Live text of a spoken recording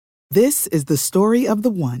This is the story of the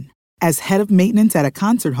one. As head of maintenance at a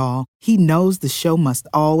concert hall, he knows the show must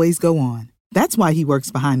always go on. That's why he works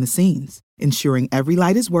behind the scenes, ensuring every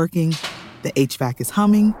light is working, the HVAC is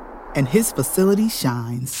humming, and his facility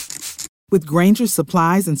shines. With Grainger's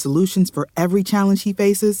supplies and solutions for every challenge he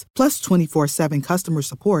faces, plus 24/7 customer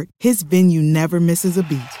support, his venue never misses a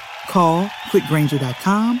beat. Call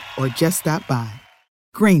quickgrainger.com or just stop by.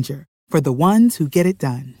 Grainger, for the ones who get it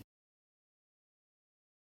done.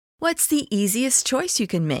 What's the easiest choice you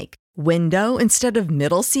can make? Window instead of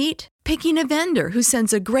middle seat? Picking a vendor who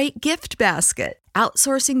sends a great gift basket?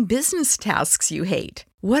 Outsourcing business tasks you hate?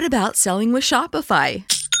 What about selling with Shopify?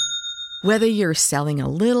 Whether you're selling a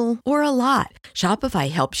little or a lot,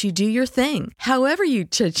 Shopify helps you do your thing, however you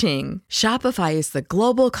cha-ching. Shopify is the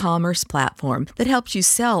global commerce platform that helps you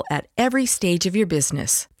sell at every stage of your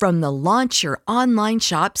business. From the launch your online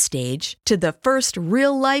shop stage to the first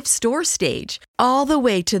real-life store stage, all the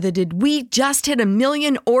way to the did we just hit a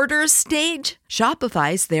million orders stage.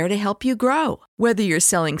 Shopify's there to help you grow. Whether you're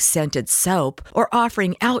selling scented soap or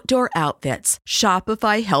offering outdoor outfits,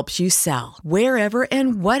 Shopify helps you sell. Wherever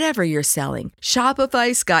and whatever you're selling,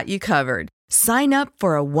 Shopify's got you covered. Sign up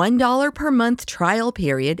for a $1 per month trial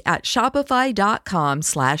period at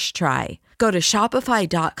shopify.com/try. Go to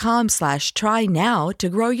shopify.com/try now to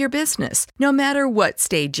grow your business, no matter what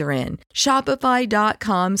stage you're in.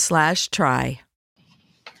 Shopify.com/try.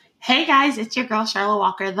 Hey guys, it's your girl Charlotte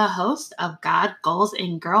Walker, the host of God, Goals,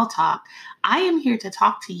 and Girl Talk. I am here to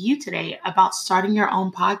talk to you today about starting your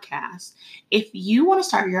own podcast. If you want to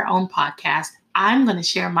start your own podcast, I'm going to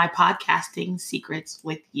share my podcasting secrets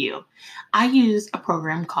with you. I use a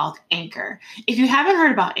program called Anchor. If you haven't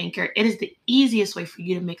heard about Anchor, it is the easiest way for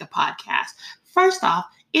you to make a podcast. First off,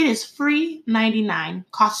 it is free 99,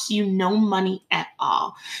 costs you no money at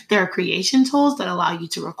all. There are creation tools that allow you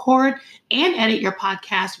to record and edit your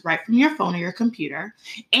podcast right from your phone or your computer.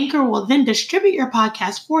 Anchor will then distribute your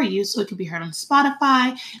podcast for you so it can be heard on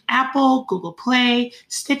Spotify, Apple, Google Play,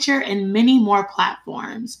 Stitcher, and many more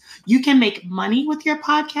platforms. You can make money with your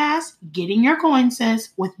podcast, getting your coins,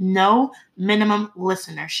 with no minimum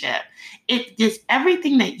listenership. It is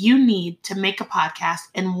everything that you need to make a podcast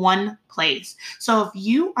in one place. So if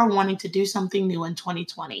you are wanting to do something new in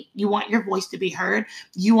 2020, you want your voice to be heard,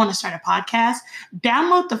 you want to start a podcast,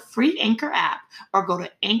 download the free Anchor app or go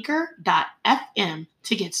to anchor.fm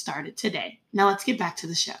to get started today. Now let's get back to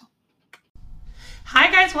the show.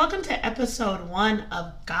 Hi guys, welcome to episode 1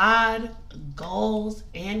 of God, Goals,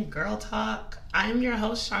 and Girl Talk. I'm your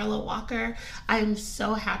host, Charlotte Walker. I'm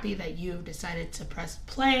so happy that you've decided to press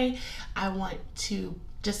play. I want to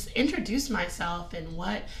just introduce myself and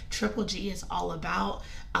what Triple G is all about,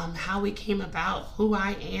 how we came about, who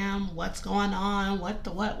I am, what's going on, what,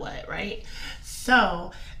 right?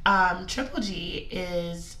 So, Triple G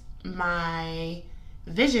is my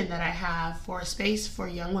vision that I have for a space for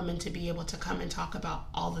young women to be able to come and talk about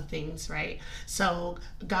all the things, right? So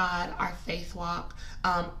God, our faith walk,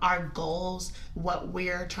 our goals, what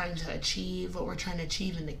we're trying to achieve, what we're trying to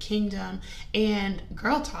achieve in the kingdom, and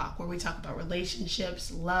Girl Talk, where we talk about relationships,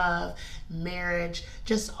 love, marriage,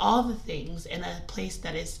 just all the things in a place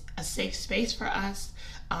that is a safe space for us,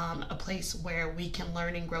 a place where we can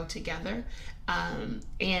learn and grow together.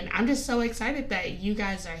 And I'm just so excited that you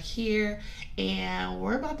guys are here and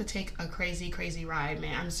we're about to take a crazy, crazy ride,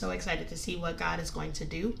 man. I'm so excited to see what God is going to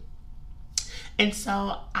do. And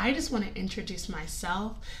so I just want to introduce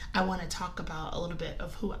myself. I want to talk about a little bit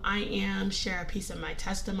of who I am, share a piece of my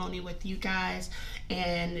testimony with you guys,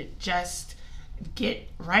 and just get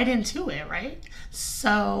right into it, right?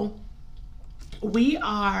 So we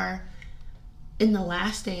are in the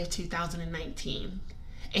last day of 2019.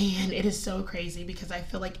 And it is so crazy because I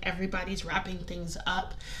feel like everybody's wrapping things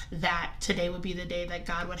up, that today would be the day that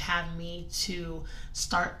God would have me to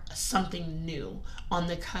start something new on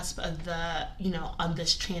the cusp of on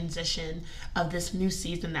this transition of this new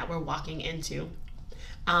season that we're walking into.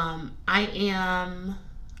 I'm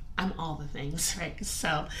all the things, right?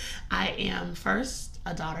 So I am first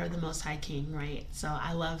a daughter of the Most High King, right? So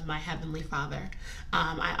I love my Heavenly Father.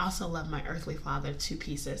 I also love my earthly father to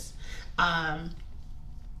pieces.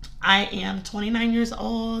 I am 29 years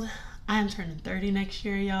old. I am turning 30 next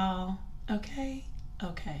year, y'all. Okay.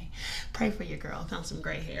 Pray for your girl. Found some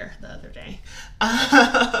gray hair the other day.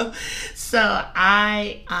 So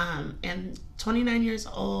I am 29 years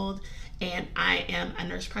old, and I am a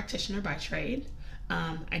nurse practitioner by trade.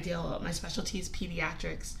 My specialty is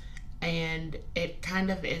pediatrics, and it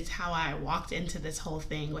kind of is how I walked into this whole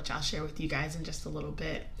thing, which I'll share with you guys in just a little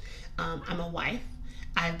bit. I'm a wife.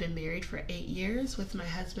 I've been married for 8 years with my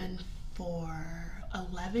husband for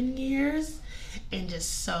 11 years, and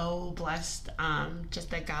just so blessed just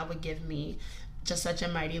that God would give me just such a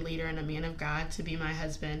mighty leader and a man of God to be my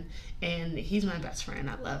husband. And he's my best friend.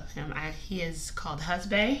 I love him. He is called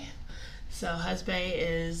Husbay. So Husbay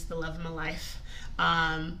is the love of my life.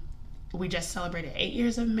 We just celebrated 8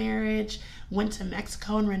 years of marriage, went to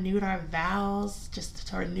Mexico and renewed our vows just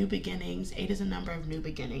toward new beginnings. 8 is a number of new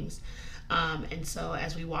beginnings. And so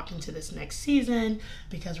as we walk into this next season,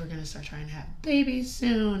 because we're going to start trying to have babies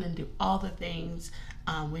soon and do all the things,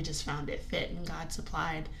 we just found it fit, and God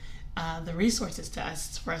supplied the resources to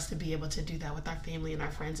us for us to be able to do that with our family and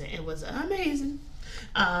our friends. And it was amazing.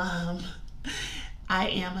 I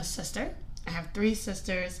am a sister. I have 3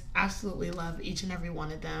 sisters, absolutely love each and every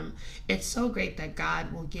one of them. It's so great that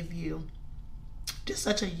God will give you just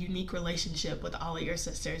such a unique relationship with all of your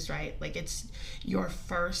sisters, right? Like, it's your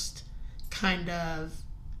first kind of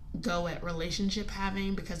go at relationship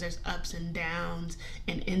having, because there's ups and downs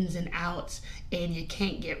and ins and outs, and you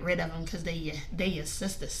can't get rid of them because they your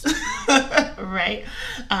sisters. Right?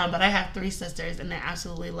 But I have 3 sisters, and I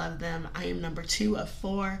absolutely love them. I am number 2 of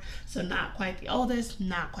 4, so not quite the oldest,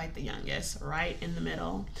 not quite the youngest, right in the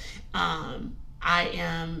middle. I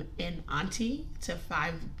am an auntie to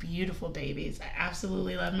 5 beautiful babies. I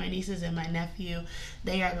absolutely love my nieces and my nephew.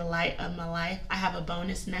 They are the light of my life. I have a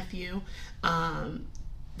bonus nephew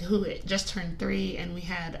who just turned 3, and we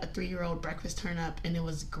had a 3-year-old breakfast turn up, and it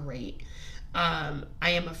was great. I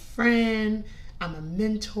am a friend. I'm a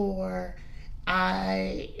mentor.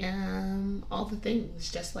 I am all the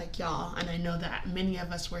things, just like y'all. And I know that many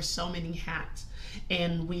of us wear so many hats,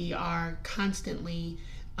 and we are constantly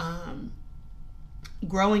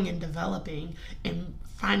growing and developing and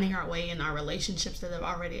finding our way in our relationships that have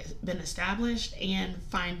already been established, and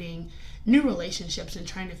finding new relationships and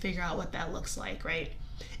trying to figure out what that looks like, right?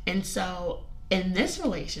 And so in this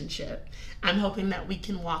relationship, I'm hoping that we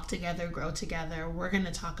can walk together, grow together. We're going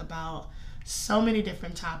to talk about so many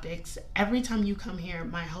different topics. Every time you come here,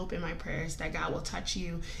 my hope and my prayer is that God will touch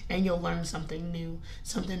you and you'll learn something new,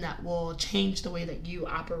 something that will change the way that you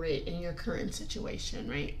operate in your current situation,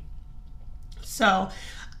 right? So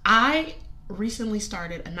I recently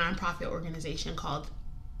started a nonprofit organization called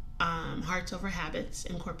Hearts Over Habits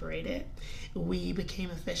Incorporated. We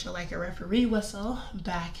became official like a referee whistle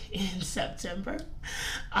back in September.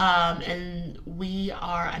 And we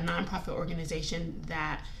are a nonprofit organization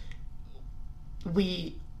that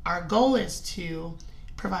our goal is to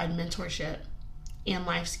provide mentorship and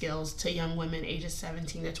life skills to young women ages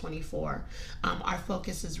 17 to 24. Our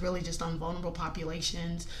focus is really just on vulnerable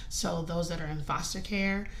populations, so those that are in foster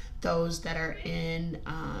care, those that are in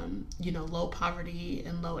low poverty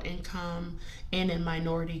and low income, and in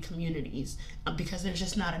minority communities, because there's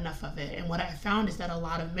just not enough of it. And what I found is that a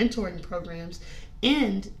lot of mentoring programs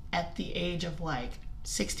end at the age of like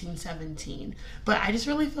 16, 17. But I just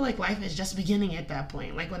really feel like life is just beginning at that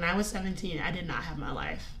point. Like when I was 17, I did not have my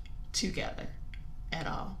life together at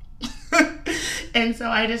all. And so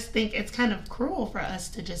I just think it's kind of cruel for us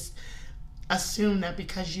to just assume that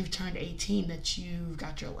because you've turned 18 that you've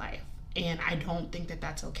got your life. And I don't think that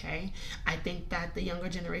that's okay. I think that the younger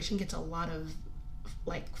generation gets a lot of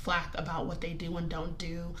like flack about what they do and don't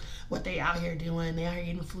do, what they out here doing. They out here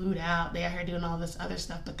getting flued out, they out here doing all this other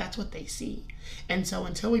stuff, but that's what they see. And so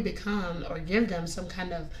until we become or give them some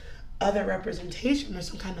kind of other representation or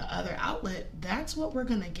some kind of other outlet, that's what we're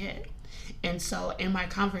gonna get. And so in my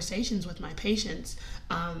conversations with my patients,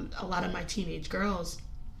 a lot of my teenage girls,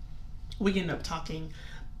 we end up talking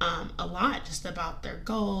a lot just about their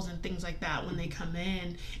goals and things like that when they come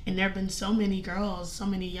in. And there have been so many girls, so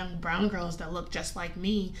many young brown girls that look just like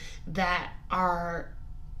me that are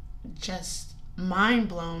just mind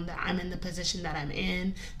blown that I'm in the position that I'm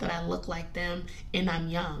in, that I look like them, and I'm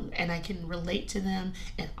young, and I can relate to them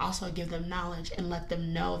and also give them knowledge and let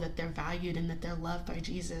them know that they're valued and that they're loved by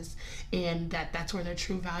Jesus, and that that's where their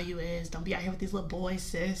true value is. Don't be out here with these little boys,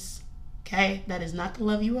 sis. Okay, that is not the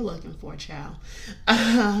love you were looking for, child.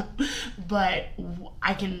 But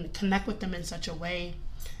I can connect with them in such a way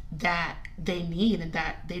that they need and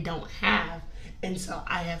that they don't have. And so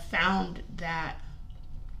I have found that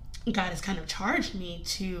God has kind of charged me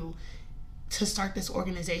to start this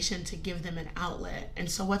organization to give them an outlet.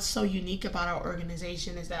 And so what's so unique about our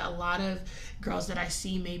organization is that a lot of girls that I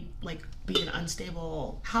see may like be in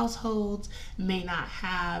unstable households, may not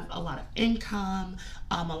have a lot of income.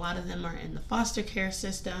 A lot of them are in the foster care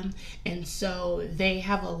system. And so they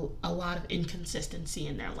have a lot of inconsistency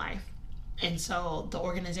in their life. And so the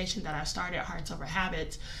organization that I started, Hearts Over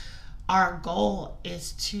Habits, our goal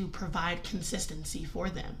is to provide consistency for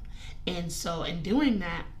them. And so in doing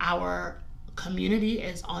that, our community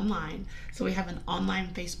is online. So we have an online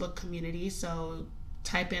Facebook community. So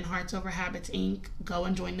type in Hearts Over Habits Inc. Go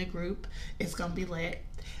and join the group. It's going to be lit.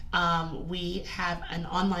 We have an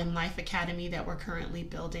online life academy that we're currently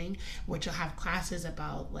building, which will have classes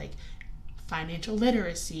about like financial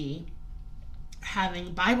literacy,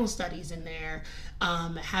 having Bible studies in there,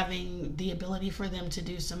 having the ability for them to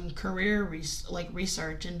do some career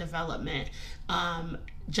research and development,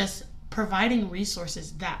 just providing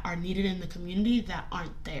resources that are needed in the community that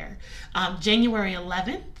aren't there. January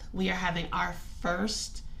 11th, we are having our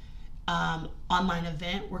first online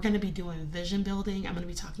event. We're going to be doing vision building. I'm going to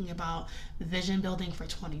be talking about vision building for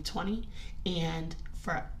 2020. And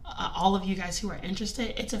for all of you guys who are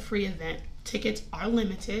interested, it's a free event. Tickets are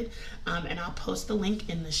limited, and I'll post the link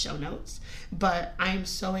in the show notes. But I am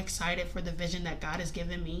so excited for the vision that God has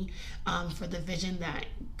given me, for the vision that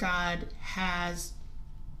God has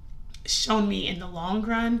shown me in the long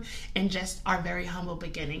run, and just our very humble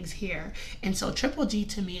beginnings here. And so Triple G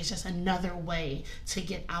to me is just another way to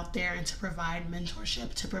get out there and to provide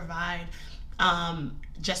mentorship, to provide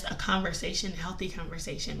just a conversation, healthy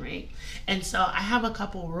conversation, right? And so I have a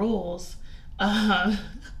couple rules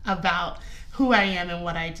about who I am and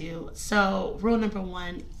what I do. So rule number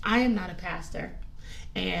 1, I am not a pastor,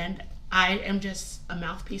 and I am just a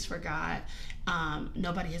mouthpiece for God.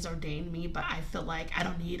 Nobody has ordained me, but I feel like I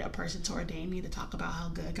don't need a person to ordain me to talk about how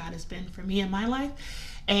good God has been for me in my life.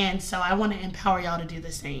 And so I want to empower y'all to do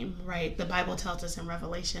the same, right? The Bible tells us in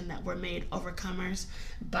Revelation that we're made overcomers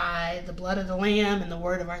by the blood of the Lamb and the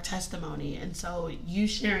word of our testimony. And so you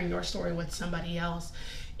sharing your story with somebody else,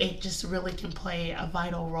 it just really can play a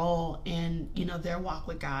vital role in, their walk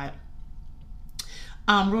with God.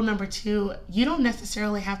 Rule number 2, you don't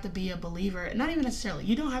necessarily have to be a believer, not even necessarily,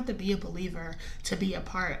 you don't have to be a believer to be a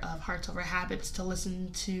part of Hearts Over Habits, to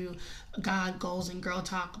listen to God, Goals, and Girl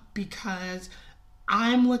Talk, because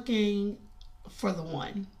I'm looking for the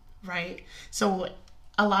one, right? So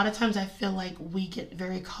a lot of times I feel like we get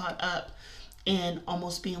very caught up in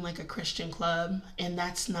almost being like a Christian club, and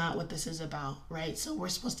that's not what this is about, right? So we're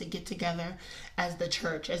supposed to get together as the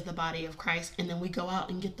church, as the body of Christ, and then we go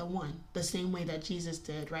out and get the one, the same way that Jesus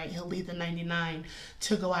did, right? He'll leave the 99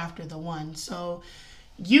 to go after the one. So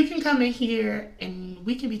you can come in here and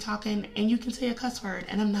we can be talking and you can say a cuss word,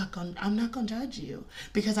 and I'm not going to judge you,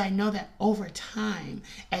 because I know that over time,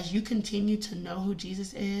 as you continue to know who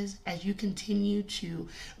Jesus is, as you continue to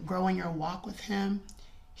grow in your walk with him,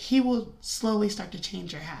 he will slowly start to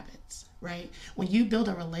change your habits, right? When you build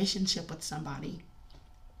a relationship with somebody,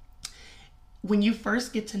 when you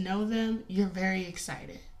first get to know them, you're very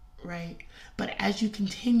excited, right? But as you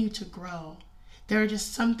continue to grow, there are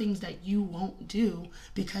just some things that you won't do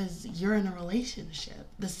because you're in a relationship.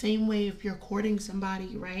 The same way if you're courting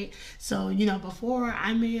somebody, right? So, before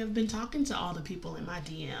I may have been talking to all the people in my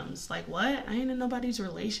DMs. Like, what? I ain't in nobody's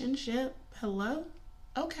relationship. Hello?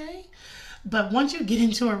 Okay. But once you get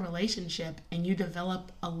into a relationship and you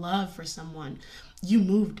develop a love for someone, you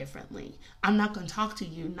move differently. I'm not going to talk to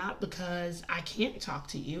you, not because I can't talk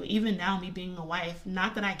to you. Even now, me being a wife,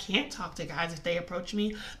 not that I can't talk to guys if they approach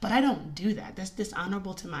me, but I don't do that. That's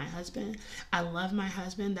dishonorable to my husband. I love my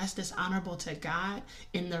husband. That's dishonorable to God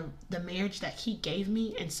in the marriage that he gave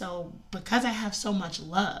me. And so because I have so much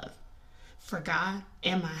love for God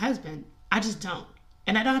and my husband, I just don't.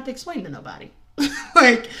 And I don't have to explain to nobody.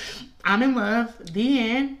 Like, I'm in love, the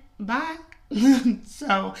end, bye.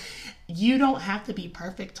 So you don't have to be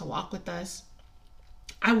perfect to walk with us.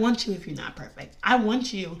 I want you if you're not perfect. I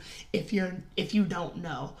want you if you don't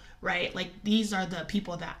know, right? Like, these are the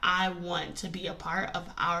people that I want to be a part of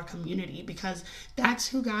our community, because that's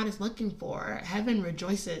who God is looking for. Heaven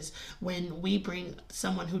rejoices when we bring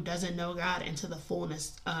someone who doesn't know God into the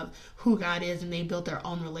fullness of who God is, and they build their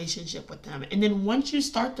own relationship with them. And then once you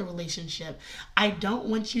start the relationship, I don't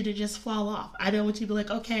want you to just fall off. I don't want you to be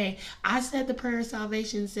like, okay, I said the prayer of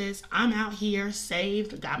salvation, sis. I'm out here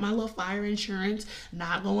saved, got my little fire insurance,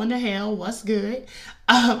 not going to hell. What's good?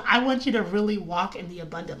 I want you to really walk in the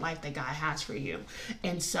abundant life that God has for you.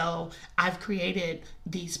 And so I've created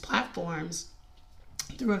these platforms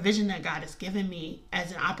through a vision that God has given me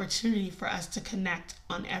as an opportunity for us to connect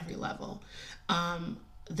on every level.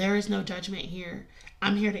 There is no judgment here.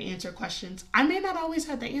 I'm here to answer questions. I may not always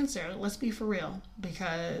have the answer. Let's be for real,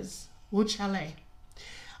 because wuchale.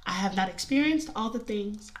 I have not experienced all the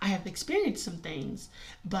things. I have experienced some things,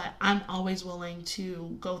 but I'm always willing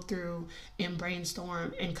to go through and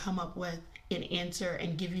brainstorm and come up with an answer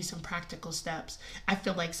and give you some practical steps. I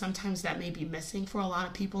feel like sometimes that may be missing for a lot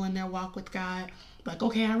of people in their walk with God. Like,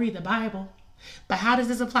 okay, I read the Bible, but how does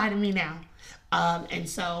this apply to me now? And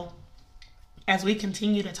so as we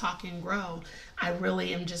continue to talk and grow, I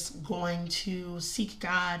really am just going to seek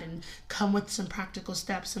God and come with some practical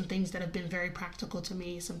steps, some things that have been very practical to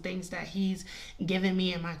me, some things that He's given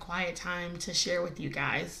me in my quiet time to share with you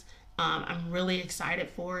guys. I'm really excited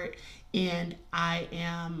for it, and I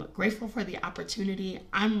am grateful for the opportunity.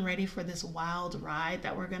 I'm ready for this wild ride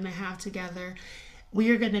that we're going to have together. We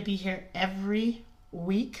are going to be here every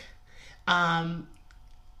week.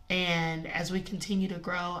 And as we continue to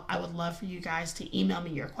grow, I would love for you guys to email me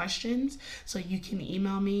your questions. So you can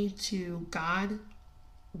email me to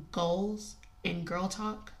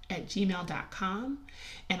godgoalsandgirltalk@gmail.com.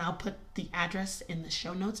 And I'll put the address in the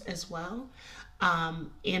show notes as well.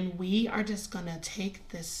 And we are just going to take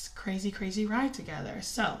this crazy, crazy ride together.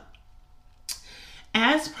 So,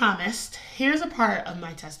 as promised, here's a part of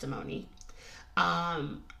my testimony.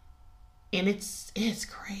 And it's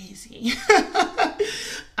crazy.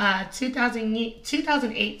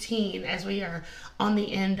 2018, as we are on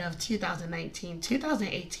the end of 2019,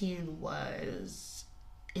 2018 was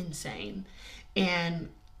insane. And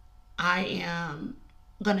I am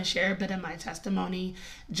going to share a bit of my testimony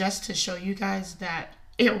just to show you guys that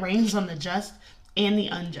it rains on the just and the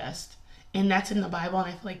unjust. And that's in the Bible, and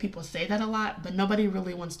I feel like people say that a lot, but nobody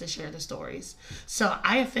really wants to share the stories. So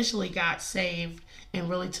I officially got saved and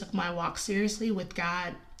really took my walk seriously with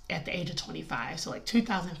God at the age of 25. So like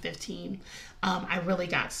 2015, I really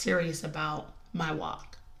got serious about my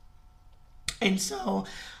walk. And so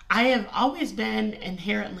I have always been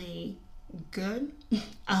inherently good,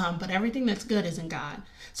 but everything that's good isn't God.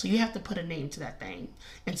 So you have to put a name to that thing.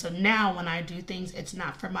 And so now when I do things, it's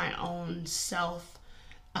not for my own self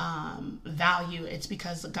value. It's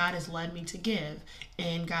because God has led me to give,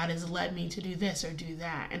 and God has led me to do this or do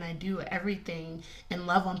that, and I do everything and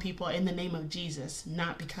love on people in the name of Jesus,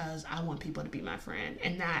 not because I want people to be my friend.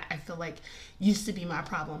 And that, I feel like, used to be my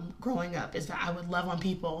problem growing up, is that I would love on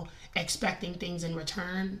people expecting things in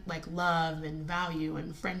return, like love and value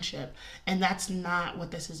and friendship, and that's not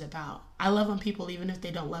what this is about. I love on people even if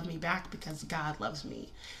they don't love me back, because God loves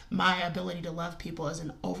me. My ability to love people is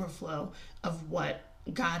an overflow of what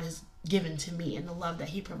God has given to me and the love that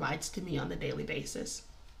He provides to me on a daily basis.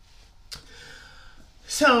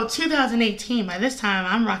 So 2018, by this time,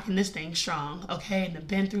 I'm rocking this thing strong, okay? And I've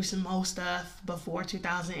been through some more stuff before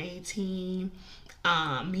 2018.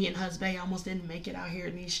 Me and husband almost didn't make it out here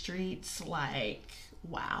in these streets. Like,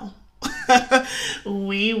 wow.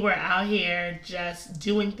 We were out here just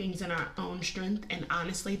doing things in our own strength, and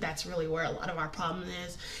honestly, that's really where a lot of our problem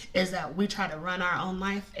is that we try to run our own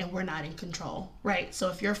life and we're not in control, right? So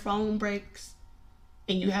if your phone breaks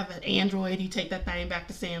and you have an Android, you take that thing back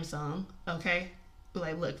to Samsung, okay?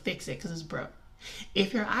 Like, look, fix it because it's broke.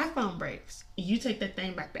 If your iPhone breaks, you take that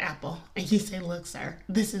thing back to Apple and you say, look, sir,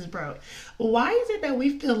 this is broke. Why is it that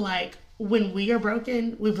we feel like when we are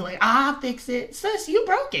broken, we be like, I'll fix it? Sis, you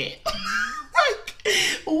broke it. Like,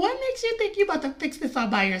 what makes you think you about to fix this all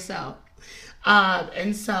by yourself?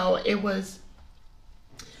 And so it was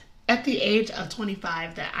at the age of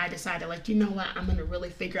 25 that I decided, like, you know what? I'm going to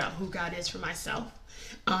really figure out who God is for myself.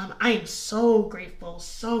 I am so grateful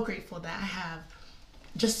that I have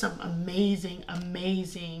just some amazing,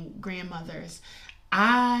 amazing grandmothers.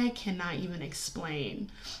 I cannot even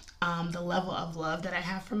explain the level of love that I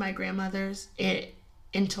have for my grandmothers. It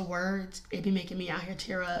into words, it be making me out here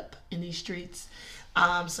tear up in these streets.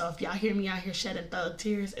 So if y'all hear me out here shedding thug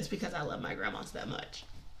tears, it's because I love my grandmas that much.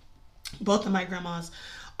 Both of my grandmas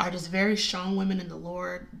are just very strong women in the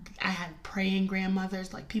Lord. I had praying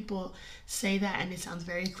grandmothers. Like, people say that and it sounds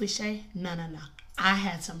very cliche. No. I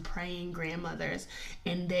had some praying grandmothers,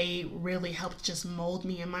 and they really helped just mold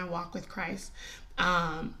me in my walk with Christ.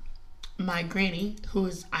 My granny,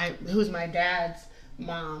 who's my dad's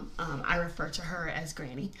mom, I refer to her as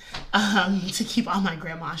Granny, to keep all my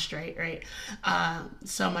grandmas straight, right?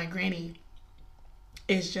 So my granny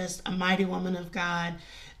is just a mighty woman of God.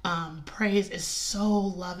 Praise is so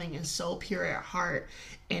loving and so pure at heart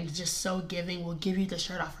and just so giving, will give you the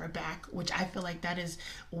shirt off her back, which I feel like that is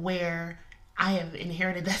where I have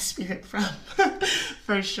inherited that spirit from,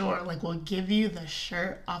 for sure. Like, will give you the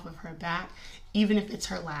shirt off of her back, even if it's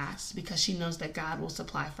her last, because she knows that God will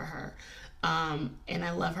supply for her. And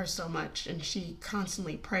I love her so much, and she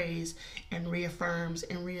constantly prays and reaffirms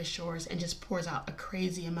and reassures and just pours out a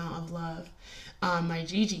crazy amount of love. My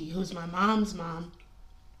Gigi, who's my mom's mom,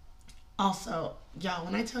 also, y'all,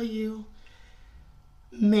 when I tell you,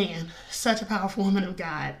 man, such a powerful woman of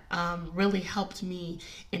God, really helped me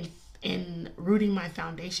in rooting my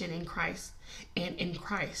foundation in Christ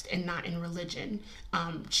and not in religion.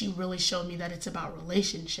 She really showed me that it's about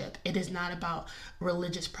relationship. It is not about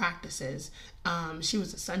religious practices. She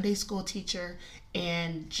was a Sunday school teacher,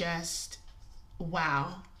 and just,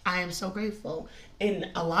 wow, I am so grateful.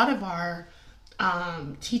 In a lot of our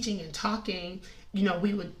teaching and talking, you know,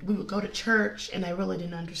 we would go to church, and I really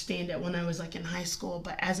didn't understand it when I was like in high school.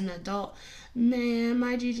 But as an adult, man,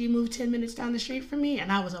 my Gigi moved 10 minutes down the street from me,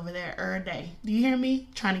 and I was over there every day. Do you hear me?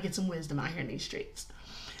 Trying to get some wisdom out here in these streets.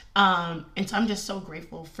 And so I'm just so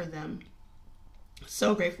grateful for them.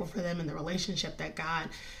 So grateful for them and the relationship that God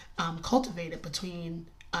cultivated between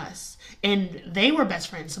us. And they were best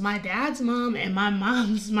friends. So my dad's mom and my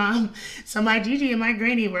mom's mom. So my Gigi and my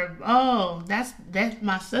granny were, oh, that's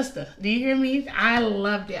my sister. Do you hear me? I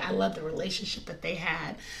loved it. I loved the relationship that they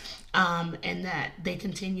had, and that they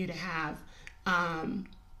continue to have.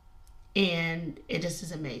 And it just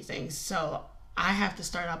is amazing. So I have to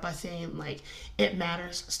start out by saying, like, it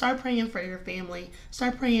matters. Start praying for your family.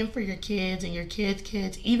 Start praying for your kids and your kids'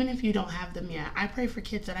 kids, even if you don't have them yet. I pray for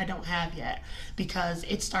kids that I don't have yet, because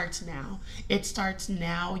it starts now. It starts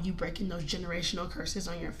now, you breaking those generational curses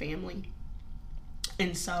on your family.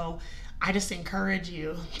 And so I just encourage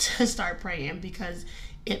you to start praying, because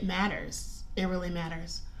it matters. It really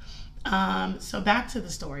matters. So back to the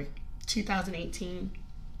story. 2018.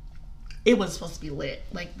 It was supposed to be lit.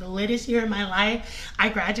 Like, the littest year of my life. I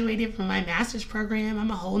graduated from my master's program.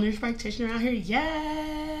 I'm a whole nurse practitioner out here.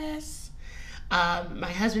 Yes.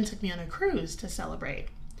 My husband took me on a cruise to celebrate.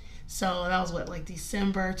 So that was like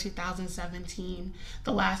December 2017.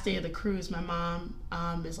 The last day of the cruise, my mom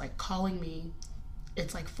is like calling me.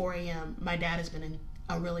 It's like 4 a.m. My dad has been in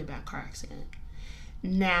a really bad car accident.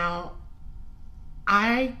 Now,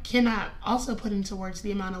 I cannot also put into words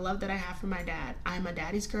the amount of love that I have for my dad. I'm a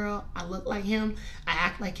daddy's girl. I look like him. I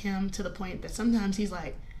act like him, to the point that sometimes he's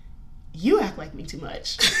like, you act like me too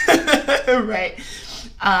much. Right?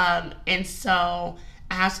 And so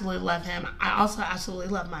I absolutely love him. I also absolutely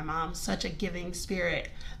love my mom. Such a giving spirit.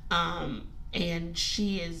 And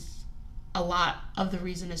she is a lot of the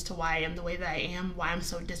reason as to why I am the way that I am, why I'm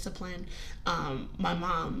so disciplined. My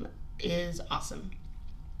mom is awesome.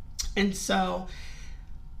 And so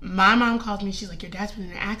my mom calls me. She's like, your dad's been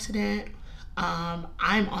in an accident.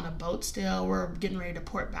 I'm on a boat still. We're getting ready to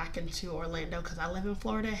port back into Orlando because I live in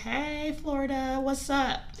Florida. Hey, Florida, what's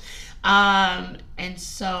up? And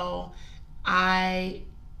so I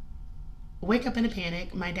wake up in a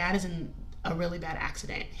panic. My dad is in a really bad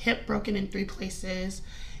accident. Hip broken in 3 places.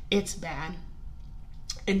 It's bad.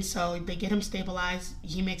 And so they get him stabilized.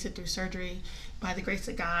 He makes it through surgery by the grace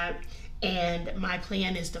of God. And my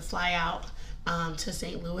plan is to fly out to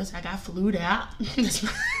St. Louis. I got flued out.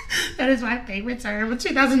 That is my favorite term. In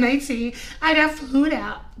 2019, I got flued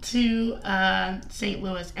out to St.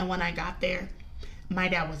 Louis. And when I got there, my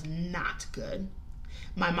dad was not good.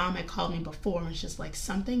 My mom had called me before and was just like,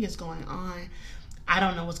 something is going on. I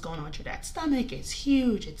don't know what's going on with your dad's stomach. It's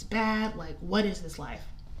huge. It's bad. Like, what is this life?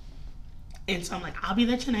 And so I'm like, I'll be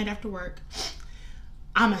there tonight after work.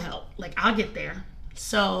 I'm going to help. Like, I'll get there.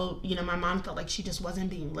 So, you know, my mom felt like she just wasn't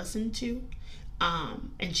being listened to,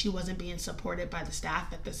 and she wasn't being supported by the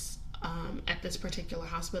staff at this particular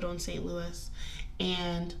hospital in St. Louis.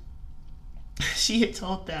 And she had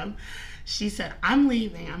told them, she said, I'm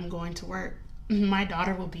leaving. I'm going to work. My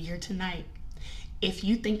daughter will be here tonight. If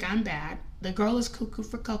you think I'm bad, the girl is cuckoo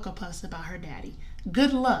for Cocoa Puffs about her daddy.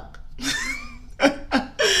 Good luck.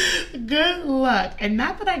 Good luck. And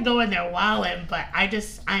not that I go in there wilding, but I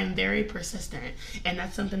am very persistent. And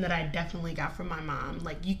that's something that I definitely got from my mom.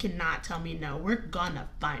 Like, you cannot tell me no. We're gonna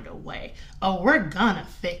find a way. Oh, we're gonna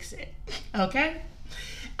fix it. Okay?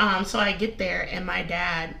 So I get there, and my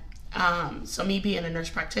dad, so me being a nurse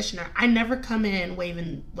practitioner, I never come in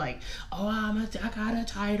waving like, oh, I got a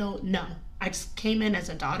title. No. I just came in as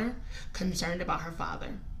a daughter, concerned about her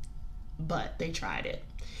father. But they tried it.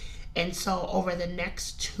 And so over the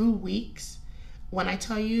next 2 weeks, when I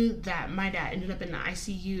tell you that my dad ended up in the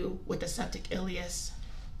ICU with a septic ileus,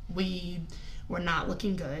 we were not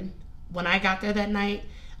looking good. When I got there that night,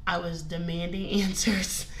 I was demanding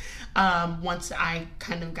answers. Once I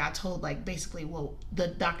kind of got told, like, basically, well, the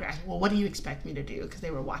doctor asked, well, what do you expect me to do? Because they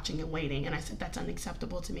were watching and waiting. And I said, that's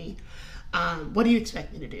unacceptable to me. What do you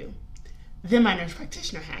expect me to do? Then my nurse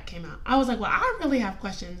practitioner hat came out. I was like, well, I really have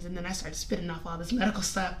questions. And then I started spitting off all this medical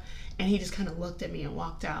stuff. And he just kind of looked at me and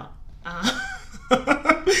walked out.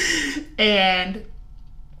 And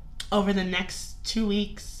over the next 2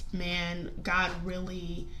 weeks, man, God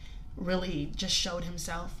really, really just showed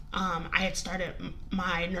himself. I had started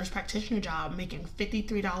my nurse practitioner job making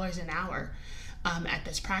 $53 an hour. at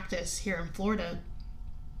this practice here in Florida,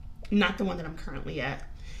 not the one that I'm currently at.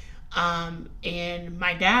 And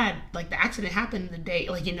my dad, like, the accident happened the day,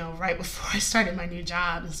 like, right before I started my new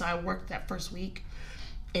job. And so I worked that first week,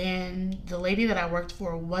 and the lady that I worked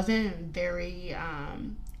for wasn't very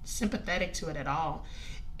sympathetic to it at all.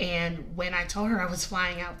 And when I told her I was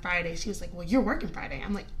flying out Friday, she was like, well, you're working Friday.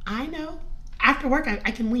 I'm like, I know. After work,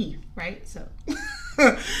 I can leave, right? So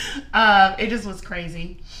it just was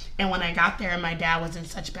crazy. And when I got there, my dad was in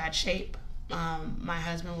such bad shape. My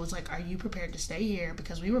husband was like, are you prepared to stay here?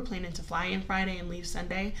 Because we were planning to fly in Friday and leave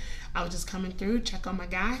Sunday. I was just coming through, check on my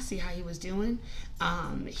guy, see how he was doing.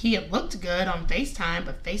 He had looked good on FaceTime,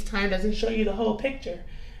 but FaceTime doesn't show you the whole picture.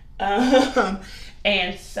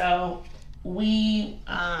 And so we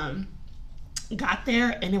got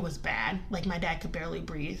there, and it was bad. Like, my dad could barely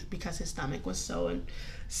breathe because his stomach was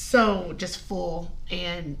so just full,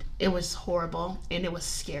 and it was horrible, and it was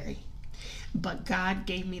scary. But God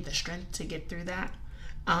gave me the strength to get through that.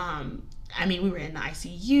 We were in the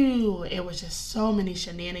ICU. It was just so many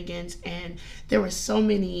shenanigans. And there were so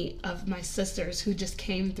many of my sisters who just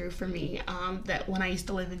came through for me, that when I used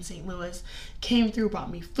to live in St. Louis, came through,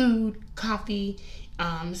 brought me food, coffee,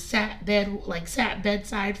 sat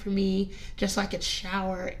bedside for me just so I could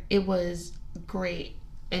shower. It was great.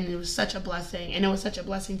 And it was such a blessing. And it was such a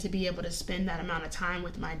blessing to be able to spend that amount of time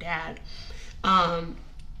with my dad.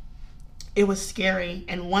 It was scary.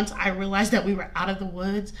 And once I realized that we were out of the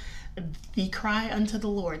woods, the cry unto the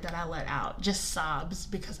Lord that I let out, just sobs,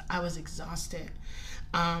 because I was exhausted.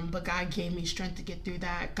 But God gave me strength to get through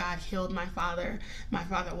that. God healed my father. My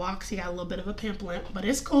father walks. He got a little bit of a pimple, but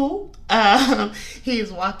it's cool. He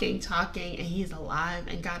is walking, talking, and he's alive.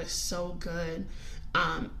 And God is so good.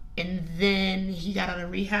 And then he got out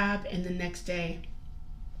of rehab. And the next day,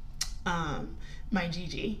 my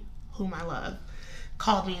Gigi, whom I love,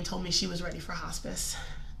 called me and told me she was ready for hospice.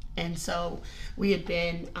 And so we had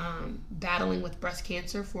been battling with breast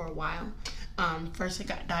cancer for a while. First, it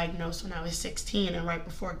got diagnosed when I was 16, and right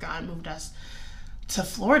before God moved us to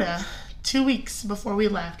Florida, 2 weeks before we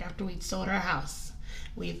left, after we'd sold our house,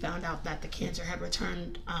 we found out that the cancer had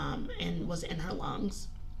returned and was in her lungs.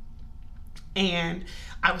 And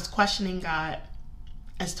I was questioning God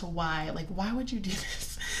as to why would you do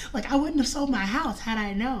this? I wouldn't have sold my house had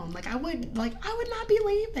I known. I would not be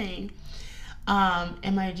leaving.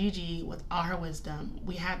 And my Gigi, with all her wisdom,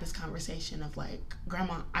 we had this conversation of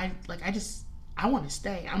Grandma, I want to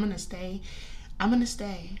stay. I'm going to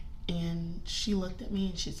stay. And she looked at me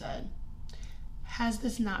and she said, has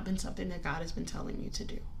this not been something that God has been telling you to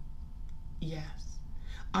do? Yes.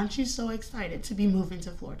 Aren't you so excited to be moving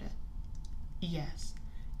to Florida? Yes.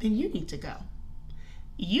 Then you need to go.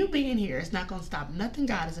 You being here is not going to stop nothing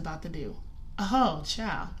God is about to do. Oh,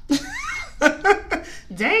 child.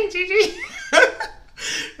 Dang, Gigi.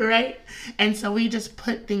 Right? And so we just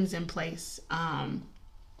put things in place.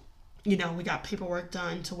 We got paperwork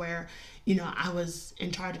done to where, I was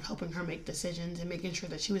in charge of helping her make decisions and making sure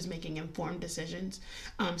that she was making informed decisions.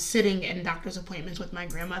 Sitting in doctor's appointments with my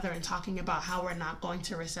grandmother and talking about how we're not going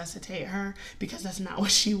to resuscitate her because that's not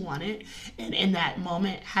what she wanted. And in that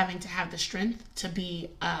moment, having to have the strength to be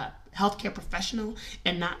a healthcare professional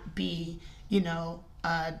and not be,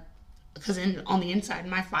 because on the inside,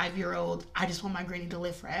 my 5-year-old, I just want my granny to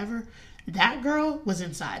live forever. That girl was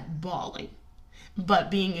inside bawling.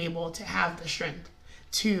 But being able to have the strength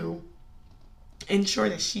to ensure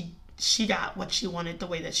that she got what she wanted the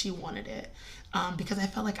way that she wanted it. Because I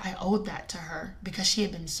felt like I owed that to her because she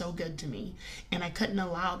had been so good to me. And I couldn't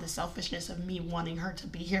allow the selfishness of me wanting her to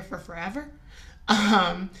be here for forever.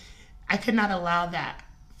 I could not allow that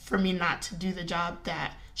for me not to do the job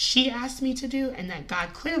that she asked me to do and that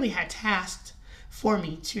God clearly had tasked for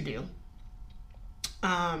me to do.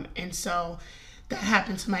 And so that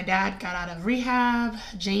happened to my dad. Got out of rehab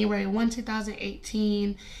January 1,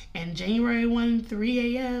 2018, and January 1,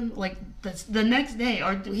 3 a.m., the next day,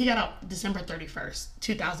 or he got out December 31st,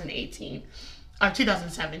 2018, or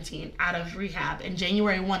 2017, out of rehab. And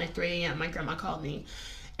January 1 at 3 a.m., my grandma called me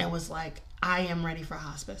and was like, I am ready for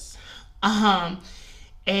hospice.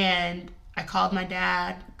 And I called my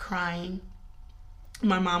dad crying.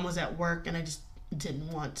 My mom was at work, and I just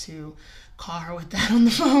didn't want to call her with that on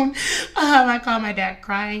the phone. I called my dad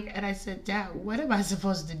crying, and I said, Dad, what am I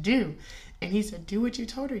supposed to do? And he said, do what you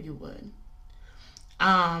told her you would.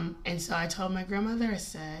 And so I told my grandmother, I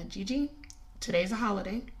said, Gigi, today's a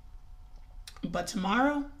holiday, but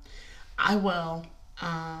tomorrow I will,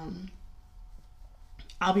 I'll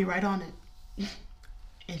be right on it.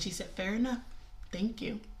 And she said, fair enough. Thank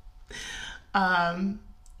you.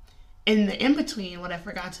 in the in-between, what I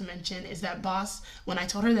forgot to mention is that boss, when I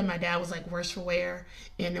told her that my dad was like worse for wear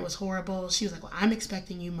and it was horrible, she was like, well, I'm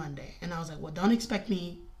expecting you Monday. And I was like, well, don't expect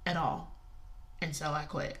me at all. And so I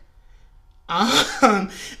quit.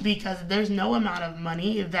 Because there's no amount of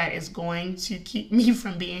money that is going to keep me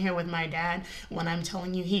from being here with my dad when I'm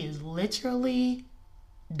telling you he is literally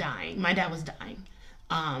dying. My dad was dying.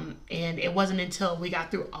 And it wasn't until we got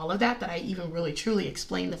through all of that I even really truly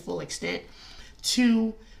explained the full extent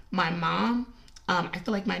to my mom. I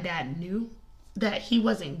feel like my dad knew that he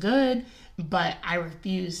wasn't good, but I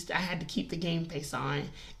refused. I had to keep the game face on.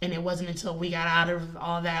 And it wasn't until we got out of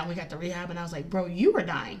all that, we got to rehab, and I was like, bro, you were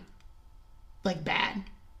dying. Like bad.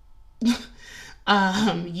 The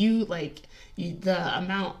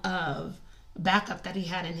amount of backup that he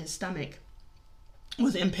had in his stomach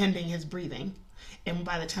was impeding his breathing. And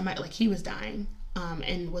by the time he was dying,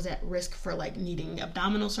 and was at risk for like needing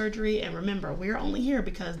abdominal surgery. And remember, we're only here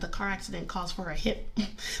because the car accident caused for a hip,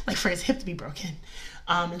 like for his hip to be broken.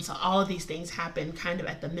 And so all of these things happened kind of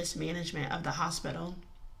at the mismanagement of the hospital.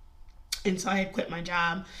 And so I had quit my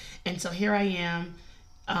job. And so here I am,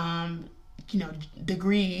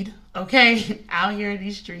 degreed, okay, out here in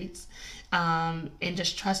these streets, and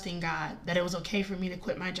just trusting God that it was okay for me to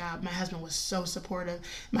quit my job. My husband was so supportive.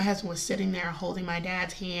 My husband was sitting there holding my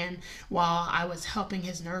dad's hand while I was helping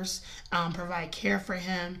his nurse provide care for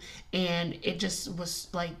him. And it just was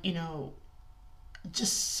like,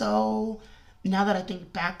 just so, now that I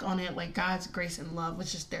think back on it, like God's grace and love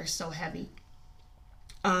was just there so heavy.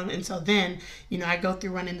 And so then, I go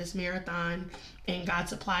through running this marathon, and God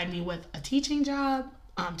supplied me with a teaching job,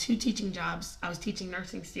 2 teaching jobs. I was teaching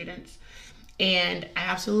nursing students, and I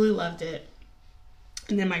absolutely loved it.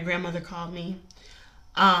 And then my grandmother called me,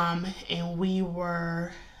 and we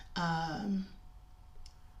were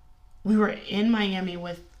in Miami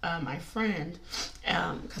with my friend,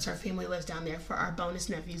 because her family lives down there, for our bonus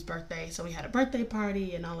nephew's birthday. So we had a birthday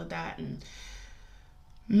party and all of that, and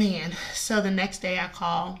man, so the next day I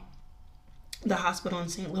call the hospital in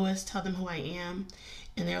St. Louis, tell them who I am,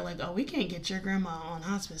 and they're like, oh, we can't get your grandma on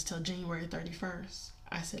hospice till January 31st.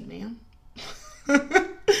 I said, ma'am,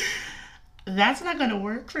 that's not going to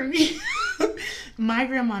work for me. My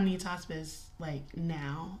grandma needs hospice like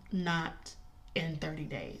now, not in 30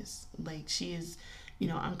 days. Like she is,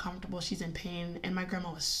 uncomfortable. She's in pain. And my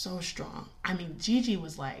grandma was so strong. I mean, Gigi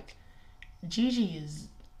is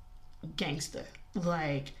gangster.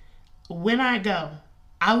 Like, when I go,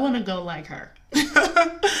 I want to go like her.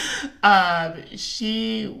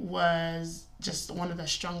 She was just one of the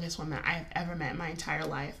strongest women I've ever met in my entire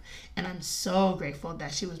life. And I'm so grateful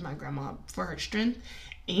that she was my grandma, for her strength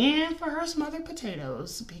and for her smothered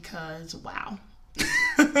potatoes, because wow.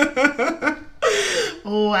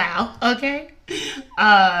 Wow. Okay.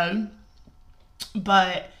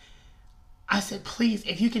 But I said, please,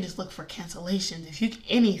 if you can just look for cancellations, if you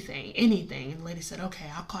anything. And the lady said,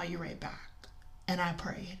 okay, I'll call you right back. And I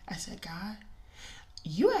prayed. I said, God,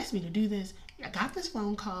 you asked me to do this. I got this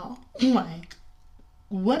phone call. Like,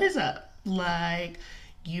 what is up? Like,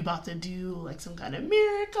 you about to do like some kind of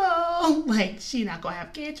miracle? Like, she not gonna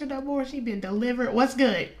have cancer no more. She been delivered. What's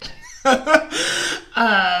good? What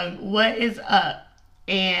is up?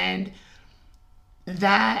 And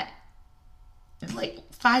that, like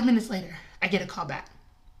 5 minutes later, I get a call back.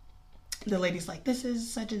 The lady's like, this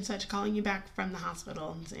is such and such calling you back from the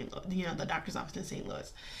hospital in St. Louis, the doctor's office in St.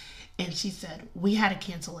 Louis. And she said, we had a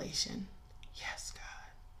cancellation. Yes,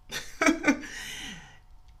 God.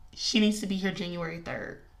 She needs to be here January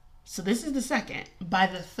 3rd. So this is the 2nd. By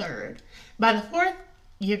the 3rd. By the 4th,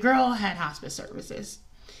 your girl had hospice services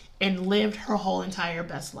and lived her whole entire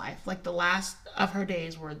best life. Like the last of her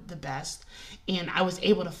days were the best. And I was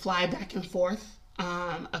able to fly back and forth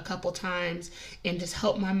a couple times and just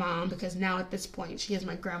help my mom, because now at this point she has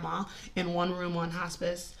my grandma in one room on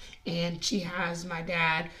hospice, and she has my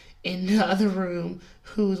dad in the other room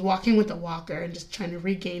who's walking with a walker and just trying to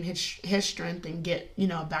regain his strength and get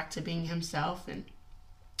back to being himself. And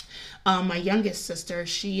my youngest sister,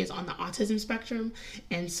 she is on the autism spectrum,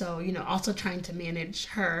 and so also trying to manage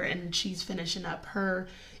her, and she's finishing up her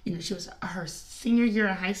she was her senior year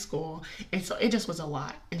of high school, and so it just was a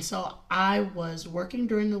lot. And so I was working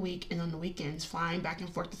during the week and on the weekends, flying back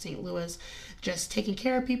and forth to St. Louis, just taking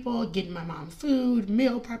care of people, getting my mom food,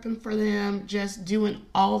 meal prepping for them, just doing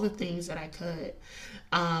all the things that I could.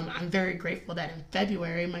 I'm very grateful that in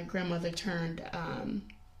February my grandmother turned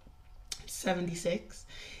 76,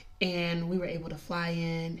 and we were able to fly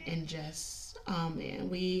in and just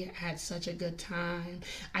we had such a good time.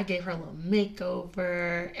 I gave her a little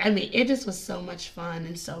makeover. I mean, it just was so much fun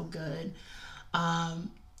and so good.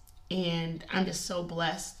 And I'm just so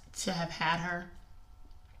blessed to have had her.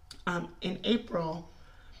 In April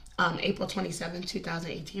 27,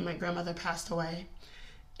 2018, my grandmother passed away.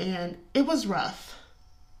 And it was rough,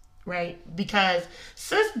 right? Because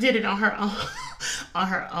sis did it on her own,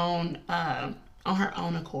 on her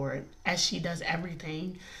own accord, as she does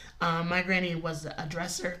everything. My granny was a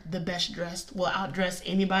dresser, the best dressed, will outdress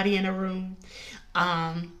anybody in a room.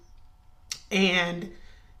 And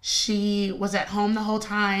she was at home the whole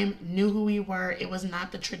time, knew who we were. It was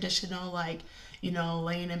not the traditional, like,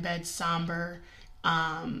 laying in bed somber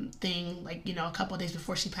thing. Like, a couple of days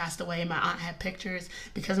before she passed away, my aunt had pictures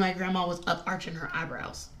because my grandma was up arching her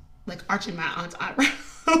eyebrows, like arching my aunt's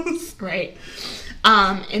eyebrows, right?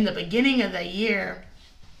 In the beginning of the year,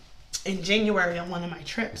 in January, on one of my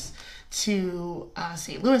trips to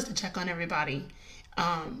St. Louis to check on everybody,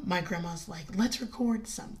 my grandma's like, let's record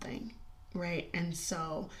something, right? And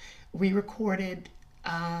so we recorded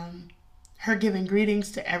her giving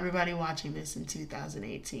greetings to everybody watching this in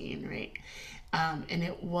 2018, right? And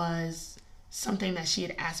it was something that she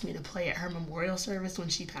had asked me to play at her memorial service when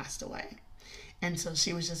she passed away. And so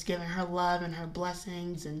she was just giving her love and her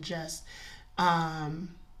blessings, and just,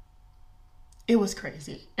 it was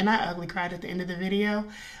crazy. And I ugly cried at the end of the video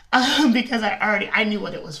because I knew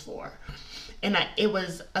what it was for. And it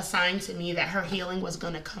was a sign to me that her healing was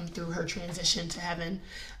going to come through her transition to heaven.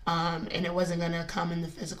 And it wasn't going to come in the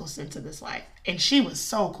physical sense of this life. And she was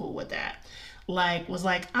so cool with that. Was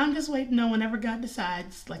like, I'm just waiting on whenever God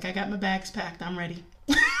decides. Like, I got my bags packed. I'm ready.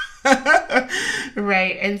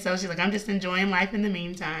 Right. And so she's like, I'm just enjoying life in the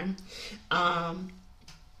meantime.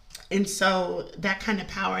 And so that kind of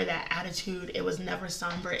power, that attitude, it was never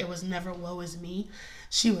somber. It was never woe is me.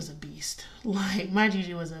 She was a beast. Like, my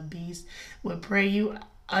Gigi was a beast. Would pray you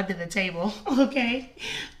under the table. Okay.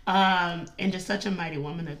 And just such a mighty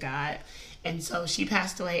woman of God. And so she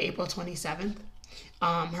passed away April 27th.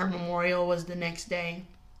 Her memorial was the next day,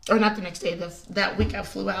 or not the next day, that week I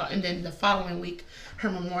flew out, and then the following week, her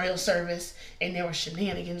memorial service, and there were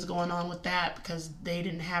shenanigans going on with that because they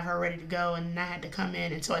didn't have her ready to go, and I had to come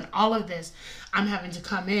in. And so in all of this, I'm having to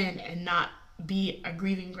come in and not be a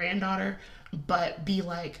grieving granddaughter, but be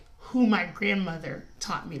like who my grandmother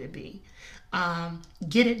taught me to be.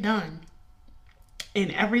 Get it done.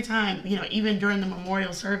 And every time, even during the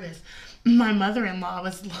memorial service, my mother-in-law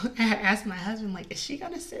had asked my husband, like, is she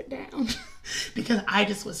going to sit down? Because I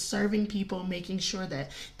just was serving people, making sure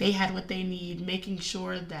that they had what they need, making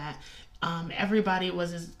sure that everybody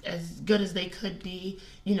was as good as they could be,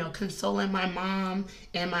 consoling my mom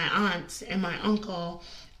and my aunts and my uncle,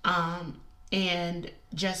 and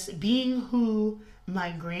just being who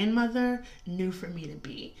my grandmother knew for me to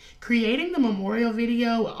be. Creating the memorial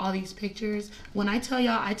video with all these pictures, when I tell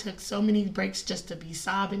y'all I took so many breaks just to be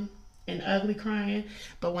sobbing and ugly crying,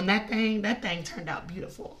 but when that thing turned out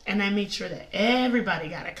beautiful, and I made sure that everybody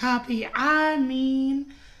got a copy. I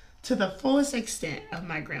mean, to the fullest extent of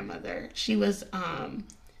my grandmother. She was a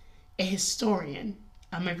historian.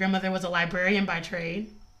 My grandmother was a librarian by trade,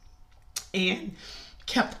 and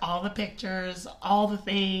kept all the pictures, all the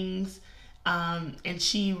things, and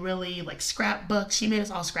she really scrapbooks. She made us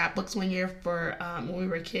all scrapbooks one year for when we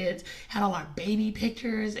were kids. Had all our baby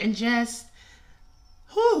pictures, and just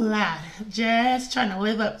just trying to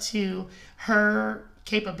live up to her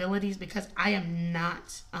capabilities, because I am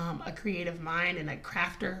not a creative mind and a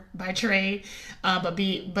crafter by trade, but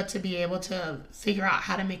to be able to figure out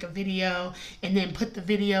how to make a video and then put the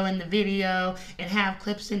video in the video and have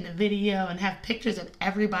clips in the video and have pictures of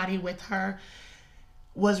everybody with her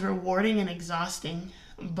was rewarding and exhausting,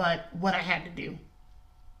 but what I had to do.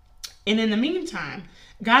 And in the meantime,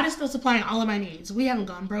 God is still supplying all of my needs. We haven't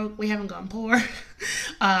gone broke. We haven't gone poor.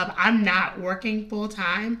 I'm not working full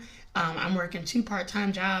time. I'm working 2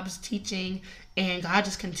 part-time jobs, teaching, and God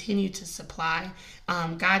just continued to supply.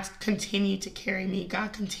 God continued to carry me.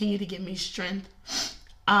 God continued to give me strength.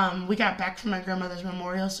 We got back from my grandmother's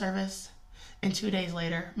memorial service, and 2 days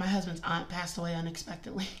later, my husband's aunt passed away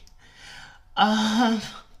unexpectedly. And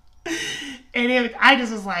I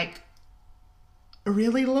just was like,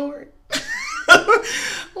 really, Lord?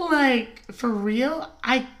 Like, for real?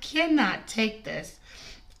 I cannot take this.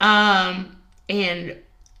 And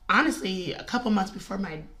honestly, a couple months before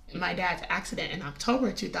my dad's accident in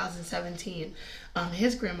October 2017,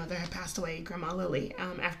 his grandmother had passed away, Grandma Lily,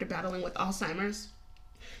 after battling with Alzheimer's.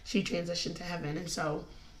 She transitioned to heaven. And so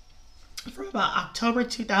from about October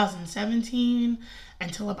 2017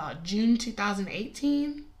 until about June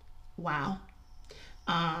 2018, wow.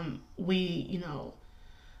 We,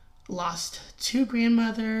 lost 2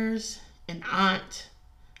 grandmothers, an aunt,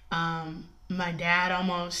 my dad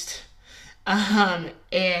almost, And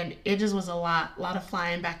it just was a lot of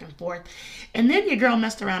flying back and forth. And then your girl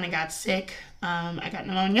messed around and got sick. I got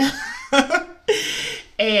pneumonia.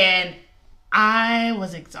 And I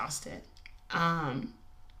was exhausted.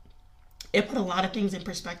 It put a lot of things in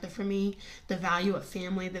perspective for me. The value of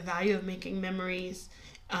family, the value of making memories,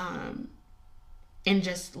 and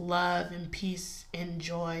just love and peace and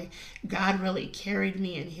joy. God really carried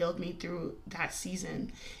me and healed me through that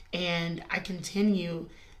season. And I continue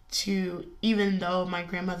to, even though my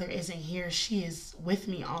grandmother isn't here, she is with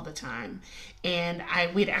me all the time. And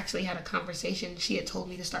we'd actually had a conversation. She had told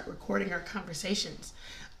me to start recording our conversations.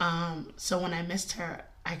 So when I missed her,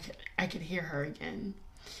 I could hear her again.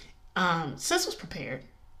 Sis was prepared.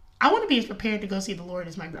 I want to be as prepared to go see the Lord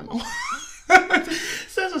as my grandma.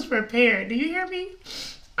 Sis was prepared. Do you hear me?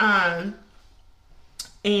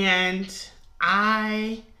 And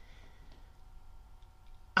I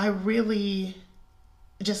really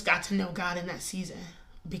just got to know God in that season,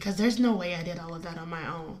 because there's no way I did all of that on my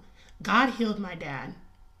own. God healed my dad.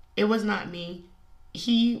 It was not me.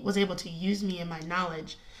 He was able to use me and my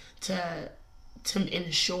knowledge to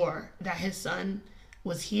ensure that his son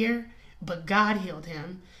was here, but God healed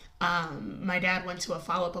him. My dad went to a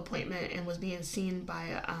follow-up appointment and was being seen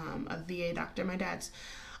by a VA doctor. My dad's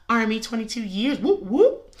Army, 22 years, whoop,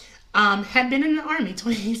 whoop, had been in the Army.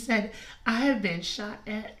 He said, I have been shot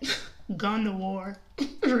at, gone to war,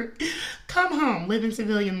 come home, live in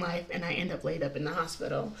civilian life, and I end up laid up in the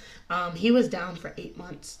hospital. He was down for 8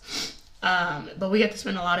 months. But we got to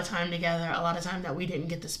spend a lot of time together, a lot of time that we didn't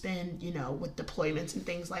get to spend, with deployments and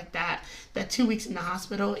things like that. That 2 weeks in the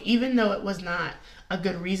hospital, even though it was not a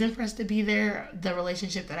good reason for us to be there, the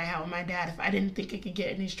relationship that I had with my dad, if I didn't think it could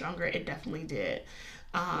get any stronger, it definitely did.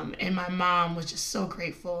 And my mom was just so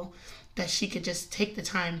grateful that she could just take the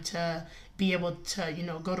time to be able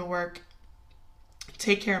to, go to work,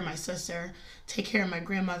 take care of my sister, take care of my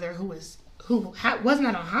grandmother who was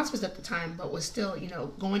not on hospice at the time, but was still,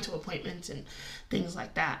 going to appointments and things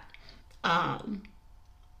like that.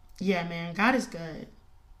 Yeah, man, God is good.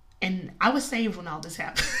 And I was saved when all this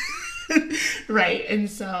happened. Right. And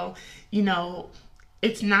so,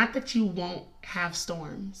 it's not that you won't have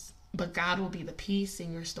storms, but God will be the peace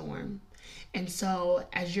in your storm. And so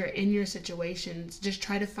as you're in your situations, just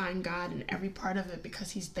try to find God in every part of it,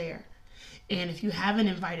 because he's there. And if you haven't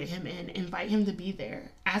invited him in, invite him to be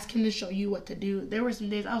there. Ask him to show you what to do. There were some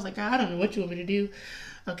days I was like, God, I don't know what you want me to do.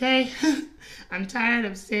 Okay? I'm tired.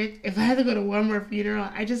 I'm sick. If I have to go to one more funeral,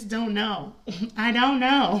 I just don't know. I don't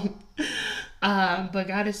know. But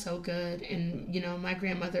God is so good. And, my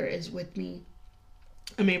grandmother is with me.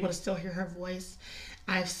 I'm able to still hear her voice.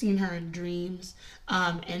 I've seen her in dreams.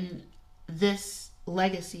 And this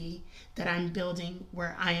legacy that I'm building,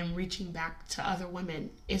 where I am reaching back to other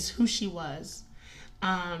women, is who she was.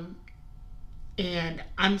 And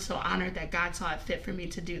I'm so honored that God saw it fit for me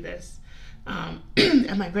to do this.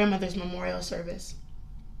 At my grandmother's memorial service,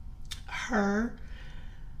 her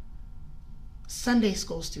Sunday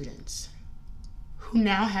school students, who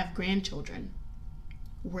now have grandchildren,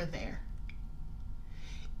 were there.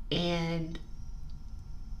 And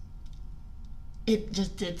it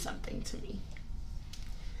just did something to me.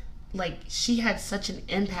 Like, she had such an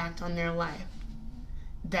impact on their life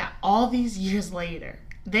that all these years later,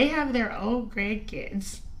 they have their own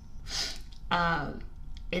grandkids. And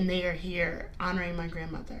they are here honoring my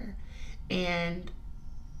grandmother. And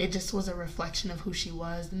it just was a reflection of who she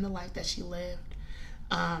was and the life that she lived.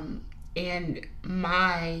 And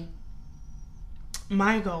my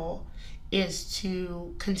goal is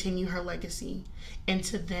to continue her legacy and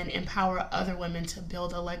to then empower other women to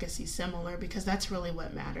build a legacy similar, because that's really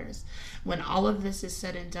what matters. When all of this is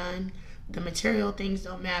said and done, the material things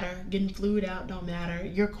don't matter. Getting fluid out don't matter.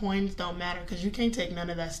 Your coins don't matter, because you can't take none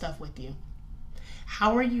of that stuff with you.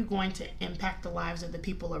 How are you going to impact the lives of the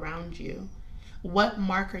people around you? What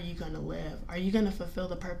mark are you going to live? Are you going to fulfill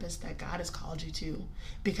the purpose that God has called you to?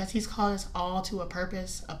 Because he's called us all to a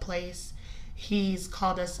purpose, a place. He's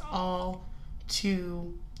called us all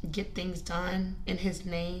to get things done in his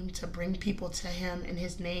name, to bring people to him in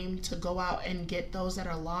his name, to go out and get those that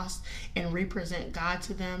are lost and represent God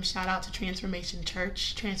to them. Shout out to Transformation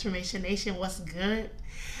Church, Transformation Nation, what's good?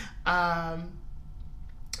 I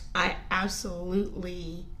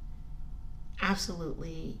absolutely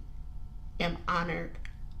am honored.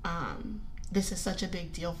 This is such a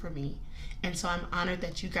big deal for me. And so I'm honored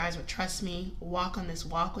that you guys would trust me, walk on this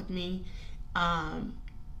walk with me,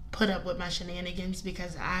 put up with my shenanigans,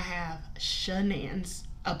 because I have shenanigans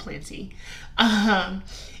aplenty. And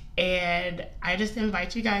I just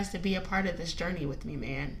invite you guys to be a part of this journey with me,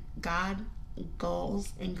 man. God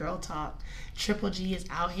Goals and Girl Talk. Triple G is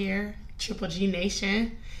out here. Triple G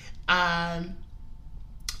Nation.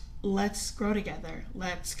 Let's grow together.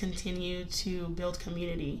 Let's continue to build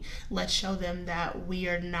community. Let's show them that we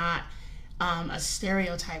are not a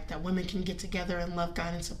stereotype, that women can get together and love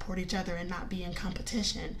God and support each other and not be in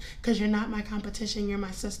competition. Because you're not my competition, you're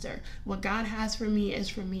my sister. What God has for me is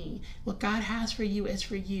for me. What God has for you is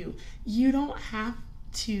for you. You don't have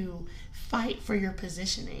to fight for your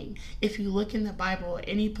positioning. If you look in the Bible,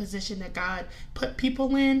 any position that God put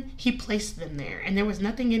people in, he placed them there. And there was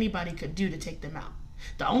nothing anybody could do to take them out.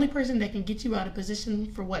 The only person that can get you out of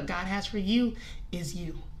position for what God has for you is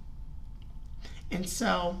you. And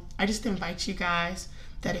so I just invite you guys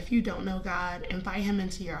that if you don't know God, invite him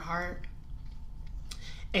into your heart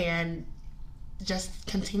and just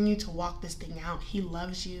continue to walk this thing out. He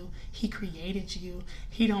loves you. He created you.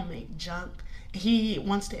 He don't make junk. He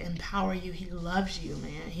wants to empower you. He loves you,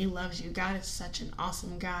 man. He loves you. God is such an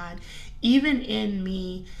awesome God. Even in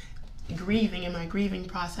me grieving, in my grieving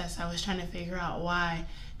process, I was trying to figure out why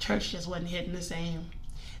church just wasn't hitting the same.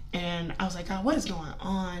 And I was like, God, what is going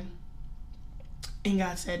on? And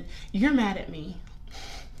God said, you're mad at me.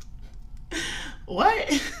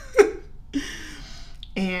 What?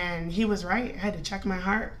 And he was right. I had to check my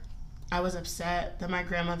heart. I was upset that my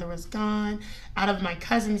grandmother was gone. Out of my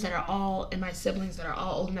cousins that are all, and my siblings that are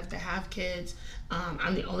all old enough to have kids,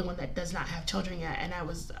 I'm the only one that does not have children yet. And I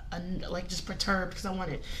was just perturbed because I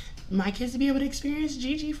wanted my kids to be able to experience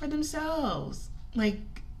Gigi for themselves.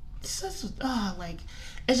 It's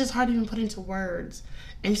just hard to even put into words.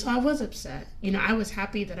 And so I was upset. I was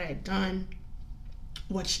happy that I had done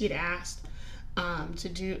what she had asked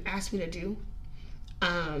me to do.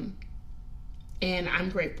 And I'm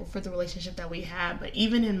grateful for the relationship that we had. But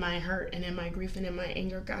even in my hurt and in my grief and in my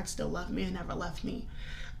anger, God still loved me and never left me.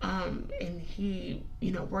 And he,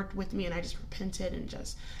 worked with me, and I just repented and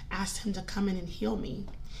just asked him to come in and heal me.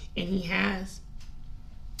 And he has.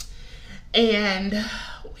 And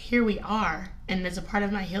here we are. And as a part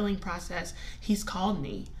of my healing process, he's called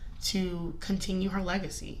me to continue her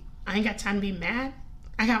legacy. I ain't got time to be mad.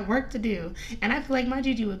 I got work to do. And I feel like my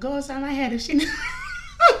Gigi would go inside my head if she knew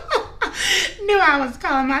I was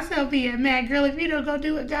calling myself being mad. Girl, if you don't go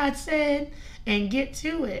do what God said and get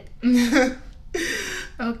to it.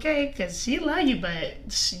 Okay, because she love you,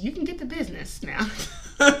 but you can get to business now.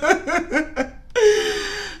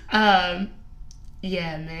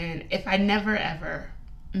 Yeah, man, if I never ever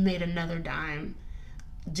made another dime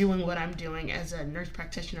doing what I'm doing as a nurse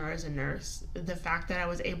practitioner or as a nurse, the fact that I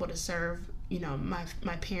was able to serve,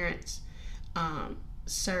 my parents,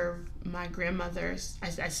 serve my grandmothers,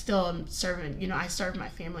 I still am serving, I serve my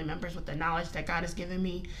family members with the knowledge that God has given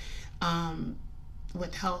me,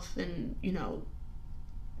 with health and,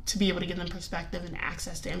 to be able to give them perspective and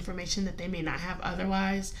access to information that they may not have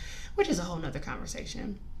otherwise, which is a whole nother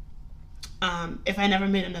conversation. If I never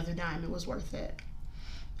made another dime, it was worth it.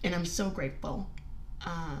 And I'm so grateful.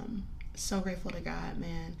 So grateful to God,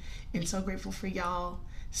 man. And so grateful for y'all.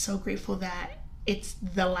 So grateful that it's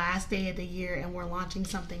the last day of the year and we're launching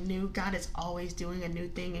something new. God is always doing a new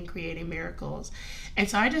thing and creating miracles. And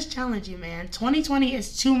so I just challenge you, man. 2020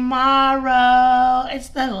 is tomorrow. It's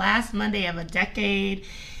the last Monday of a decade.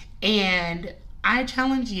 And I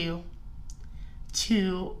challenge you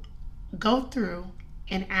to go through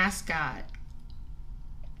and ask God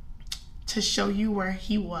to show you where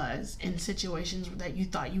he was in situations that you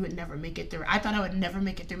thought you would never make it through. I thought I would never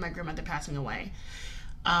make it through my grandmother passing away.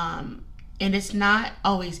 And it's not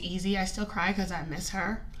always easy. I still cry because I miss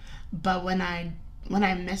her. But when I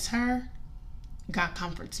miss her, God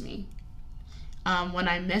comforts me. When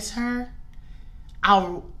I miss her,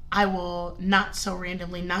 I will not so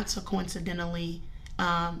randomly, not so coincidentally,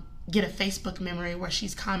 get a Facebook memory where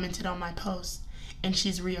she's commented on my post and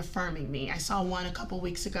she's reaffirming me. I saw one a couple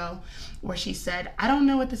weeks ago where she said, I don't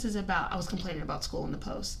know what this is about. I was complaining about school in the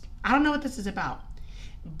post. I don't know what this is about,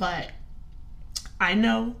 but I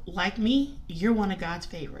know, like me, you're one of God's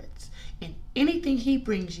favorites. And anything he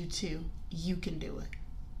brings you to, you can do it.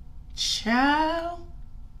 Child.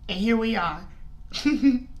 And here we are.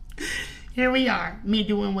 Here we are, me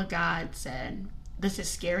doing what God said. This is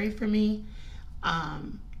scary for me.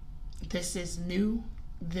 This is new.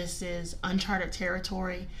 This is uncharted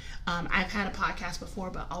territory. I've had a podcast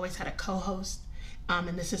before, but always had a co-host. And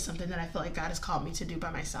this is something that I feel like God has called me to do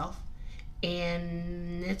by myself.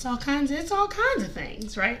 And it's all kinds of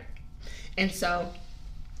things, right? And so,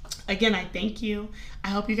 again, I thank you. I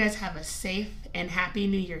hope you guys have a safe and happy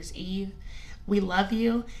New Year's Eve. We love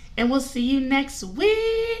you, and we'll see you next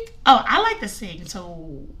week. Oh, I like to sing,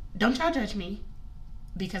 so don't y'all judge me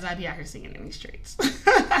because I be out here singing in these streets.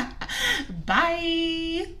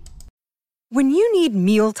 Bye. When you need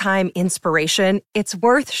mealtime inspiration, it's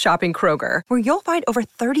worth shopping Kroger, where you'll find over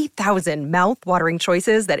 30,000 mouth-watering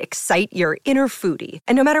choices that excite your inner foodie.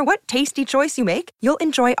 And no matter what tasty choice you make, you'll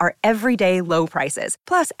enjoy our everyday low prices,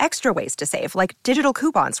 plus extra ways to save, like digital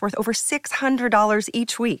coupons worth over $600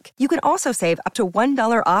 each week. You can also save up to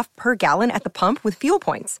 $1 off per gallon at the pump with fuel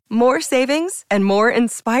points. More savings and more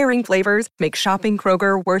inspiring flavors make shopping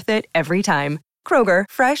Kroger worth it every time. Kroger,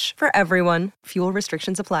 fresh for everyone. Fuel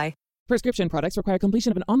restrictions apply. Prescription products require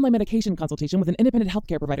completion of an online medication consultation with an independent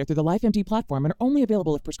healthcare provider through the LifeMD platform and are only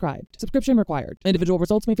available if prescribed. Subscription required. Individual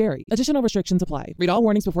results may vary. Additional restrictions apply. Read all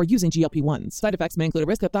warnings before using GLP-1s. Side effects may include a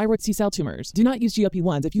risk of thyroid C-cell tumors. Do not use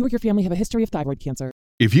GLP-1s if you or your family have a history of thyroid cancer.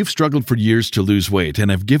 If you've struggled for years to lose weight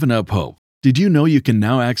and have given up hope, did you know you can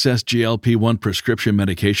now access GLP-1 prescription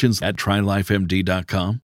medications at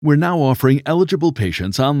TryLifeMD.com? We're now offering eligible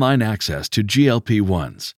patients online access to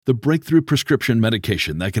GLP-1s, the breakthrough prescription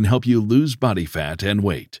medication that can help you lose body fat and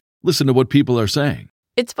weight. Listen to what people are saying.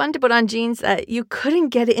 It's fun to put on jeans that you couldn't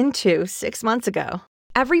get into 6 months ago.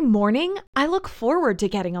 Every morning, I look forward to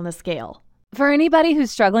getting on the scale. For anybody who's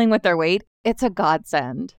struggling with their weight, it's a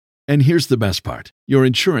godsend. And here's the best part. Your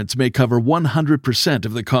insurance may cover 100%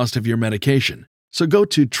 of the cost of your medication. So go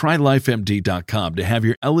to TryLifeMD.com to have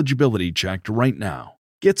your eligibility checked right now.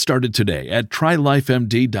 Get started today at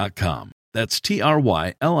TryLifeMD.com. That's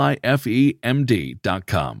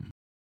TryLifeMD.com.